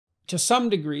to some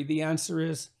degree, the answer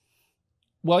is,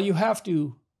 well, you have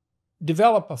to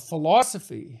develop a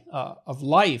philosophy of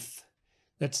life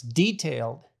that's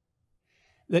detailed,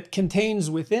 that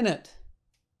contains within it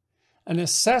an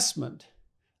assessment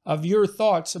of your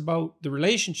thoughts about the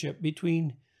relationship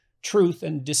between truth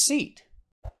and deceit.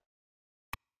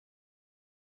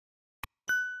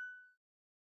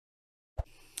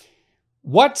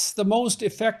 What's the most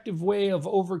effective way of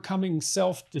overcoming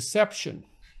self-deception?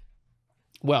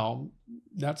 Well,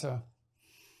 that's a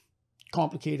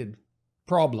complicated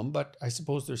problem, but I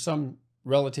suppose there's some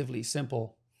relatively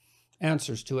simple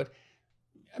answers to it.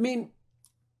 I mean,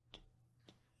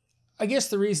 I guess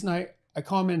the reason I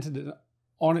commented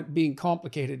on it being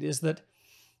complicated is that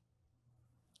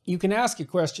you can ask a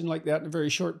question like that in a very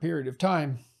short period of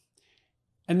time,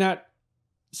 and that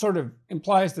sort of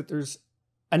implies that there's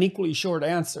an equally short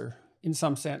answer in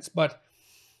some sense. But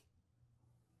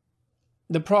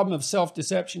the problem of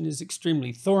self-deception is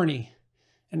extremely thorny,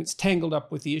 and it's tangled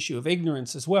up with the issue of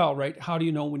ignorance as well, right? How do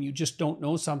you know when you just don't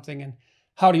know something? And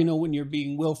how do you know when you're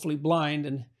being willfully blind?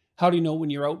 And how do you know when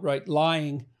you're outright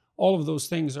lying? All of those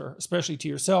things are, especially to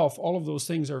yourself, all of those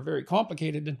things are very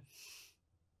complicated. And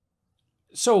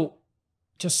so,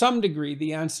 to some degree,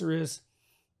 the answer is,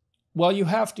 well, you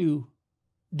have to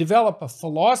develop a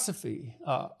philosophy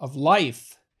of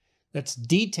life that's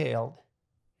detailed,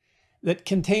 that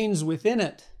contains within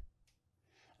it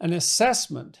an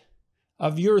assessment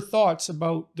of your thoughts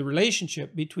about the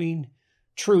relationship between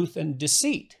truth and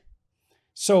deceit.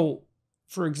 So,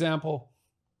 for example,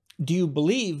 do you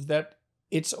believe that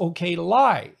it's okay to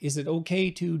lie? Is it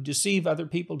okay to deceive other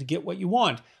people to get what you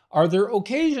want? Are there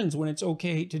occasions when it's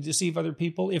okay to deceive other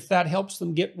people if that helps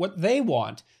them get what they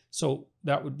want? So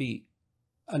that would be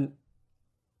an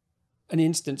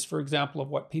instance, for example, of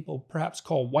what people perhaps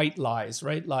call white lies,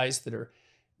 right? Lies that are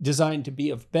designed to be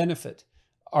of benefit.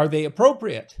 Are they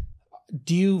appropriate?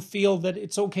 Do you feel that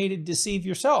it's okay to deceive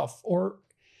yourself or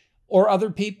other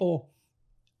people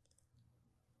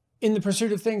in the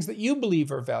pursuit of things that you believe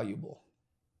are valuable?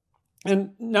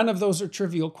 And none of those are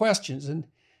trivial questions, and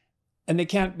they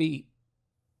can't be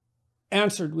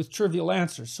answered with trivial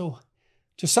answers. So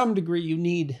to some degree, you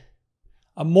need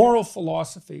a moral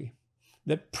philosophy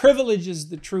that privileges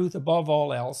the truth above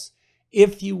all else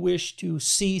if you wish to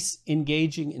cease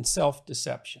engaging in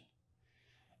self-deception.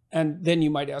 And then you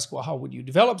might ask, well, how would you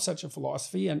develop such a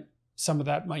philosophy? And some of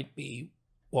that might be,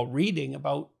 well, reading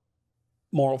about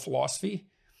moral philosophy,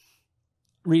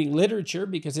 reading literature,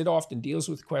 because it often deals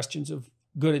with questions of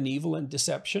good and evil and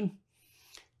deception,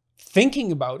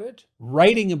 thinking about it,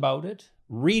 writing about it,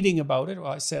 reading about it.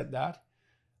 Well, I said that.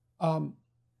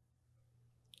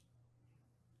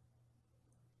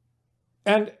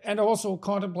 And also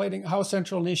contemplating how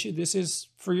central an issue this is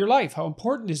for your life. How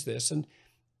important is this? And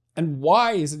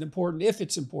why is it important if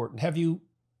it's important? Have you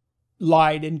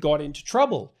lied and got into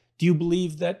trouble? Do you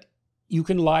believe that you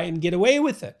can lie and get away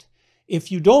with it?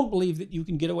 If you don't believe that you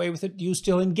can get away with it, do you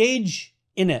still engage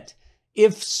in it?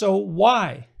 If so,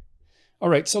 why? All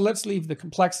right, so let's leave the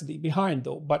complexity behind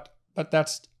though, but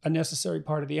that's a necessary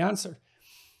part of the answer.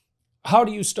 How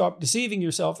do you stop deceiving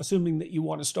yourself, assuming that you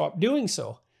want to stop doing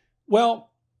so?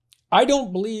 Well, I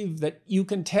don't believe that you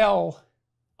can tell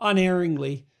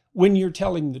unerringly when you're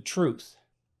telling the truth.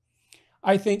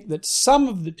 I think that some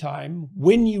of the time,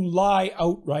 when you lie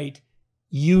outright,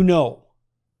 you know.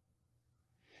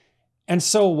 And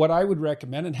so what I would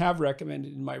recommend, and have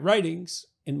recommended in my writings,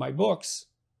 in my books,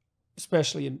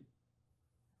 especially in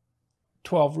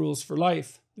 12 Rules for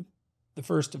Life, the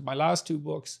first of my last two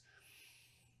books,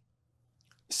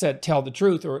 said tell the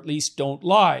truth, or at least don't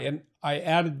lie. And I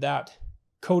added that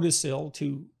codicil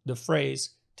to the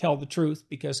phrase tell the truth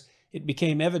because it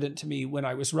became evident to me when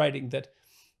I was writing that,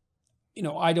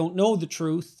 I don't know the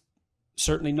truth,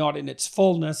 certainly not in its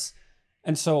fullness.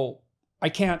 And so I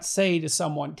can't say to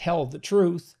someone, tell the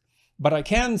truth, but I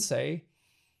can say,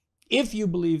 if you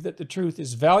believe that the truth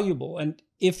is valuable, and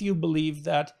if you believe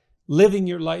that living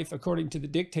your life according to the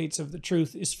dictates of the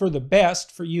truth is for the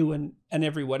best for you and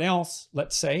everyone else,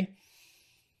 let's say,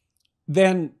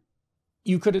 then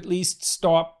you could at least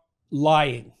stop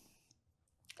lying.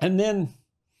 And then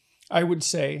I would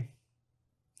say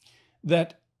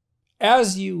that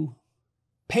as you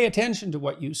pay attention to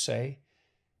what you say,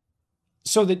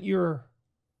 so that you're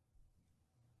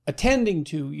attending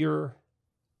to your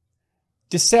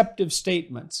deceptive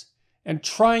statements and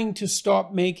trying to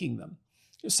stop making them.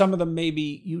 Some of them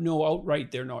maybe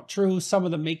outright they're not true. Some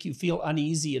of them make you feel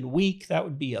uneasy and weak. That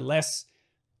would be a less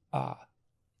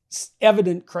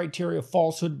evident criteria of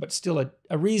falsehood, but still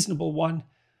a reasonable one.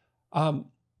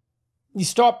 You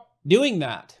stop doing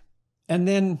that. And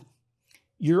then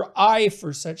your eye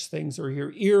for such things, or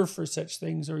your ear for such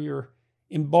things, or your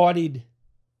embodied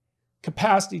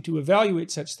capacity to evaluate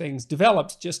such things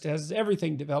develops, just as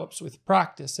everything develops with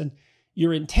practice. And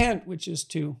your intent, which is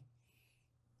to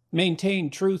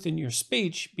maintain truth in your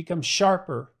speech, becomes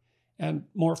sharper and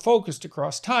more focused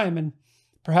across time. And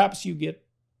perhaps you get,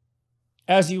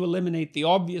 as you eliminate the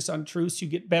obvious untruths, you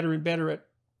get better and better at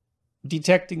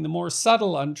detecting the more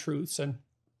subtle untruths, and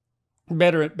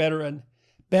better and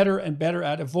better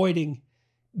at avoiding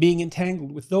being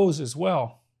entangled with those as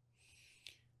well.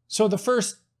 So the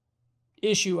first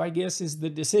issue, I guess, is the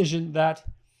decision that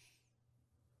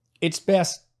it's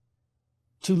best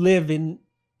to live in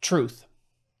truth.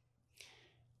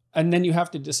 And then you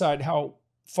have to decide how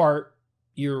far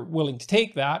you're willing to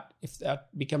take that, if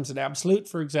that becomes an absolute,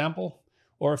 for example,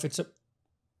 or if it's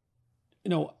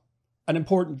an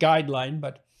important guideline,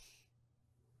 but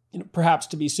perhaps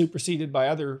to be superseded by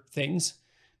other things.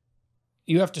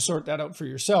 You have to sort that out for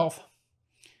yourself.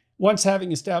 Once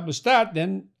having established that,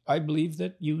 then I believe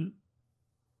that you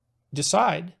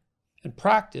decide and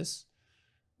practice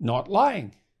not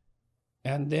lying.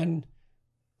 And then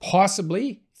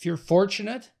possibly, if you're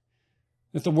fortunate,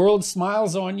 if the world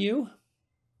smiles on you,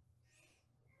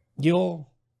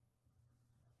 you'll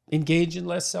engage in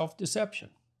less self-deception.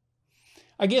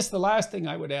 I guess the last thing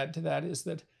I would add to that is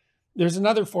that there's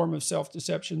another form of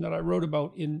self-deception that I wrote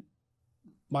about in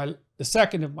the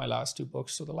second of my last two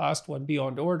books. So the last one,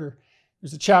 Beyond Order,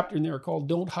 there's a chapter in there called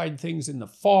Don't Hide Things in the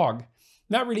Fog.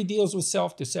 And that really deals with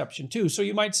self-deception too. So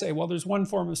you might say, well, there's one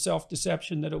form of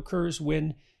self-deception that occurs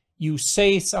when you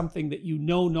say something that you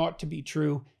know not to be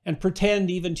true and pretend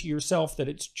even to yourself that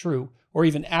it's true, or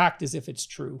even act as if it's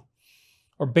true,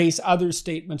 or base other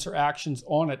statements or actions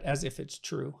on it as if it's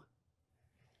true.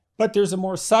 But there's a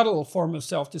more subtle form of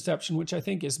self-deception, which I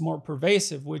think is more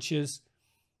pervasive, which is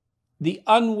the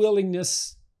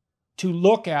unwillingness to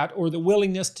look at, or the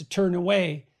willingness to turn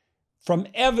away from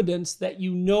evidence that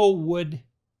you know would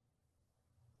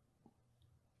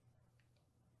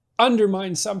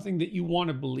undermine something that you want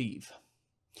to believe,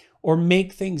 or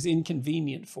make things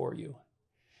inconvenient for you.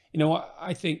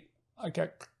 I think like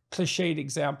a cliched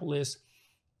example is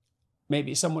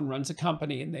maybe someone runs a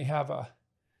company and they have a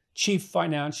chief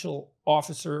financial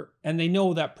officer, and they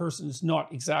know that person's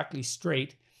not exactly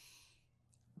straight,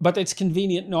 but it's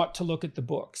convenient not to look at the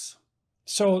books.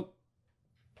 So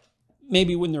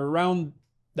maybe when they're around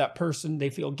that person, they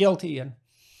feel guilty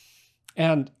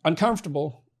and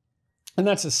uncomfortable. And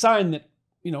that's a sign that,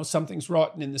 something's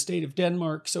rotten in the state of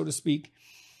Denmark, so to speak.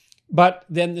 But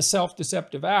then the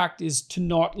self-deceptive act is to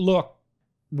not look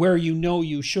where you know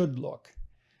you should look.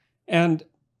 And,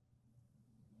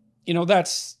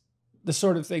 that's the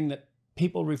sort of thing that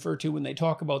people refer to when they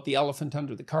talk about the elephant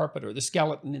under the carpet or the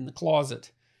skeleton in the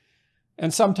closet.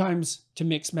 And sometimes, to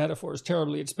mix metaphors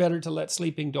terribly, it's better to let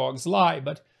sleeping dogs lie.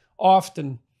 But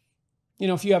often,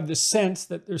 if you have the sense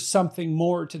that there's something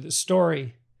more to the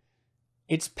story,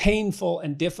 it's painful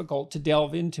and difficult to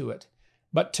delve into it.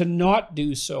 But to not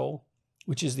do so,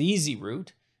 which is the easy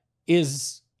route,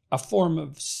 is a form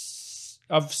of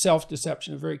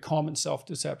self-deception, a very common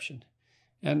self-deception.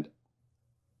 And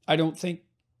I don't think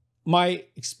my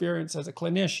experience as a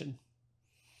clinician,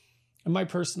 and my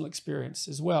personal experience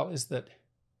as well, is that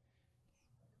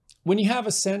when you have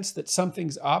a sense that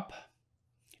something's up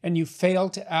and you fail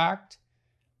to act,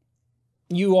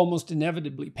 you almost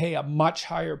inevitably pay a much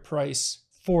higher price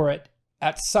for it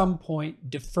at some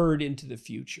point deferred into the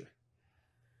future.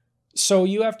 So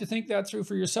you have to think that through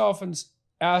for yourself and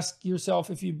ask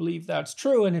yourself if you believe that's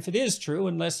true. And if it is true,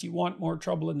 unless you want more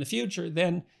trouble in the future,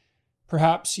 then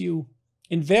perhaps you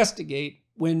investigate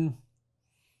when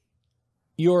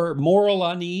your moral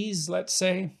unease, let's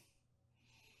say,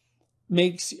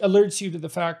 alerts you to the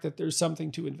fact that there's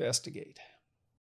something to investigate.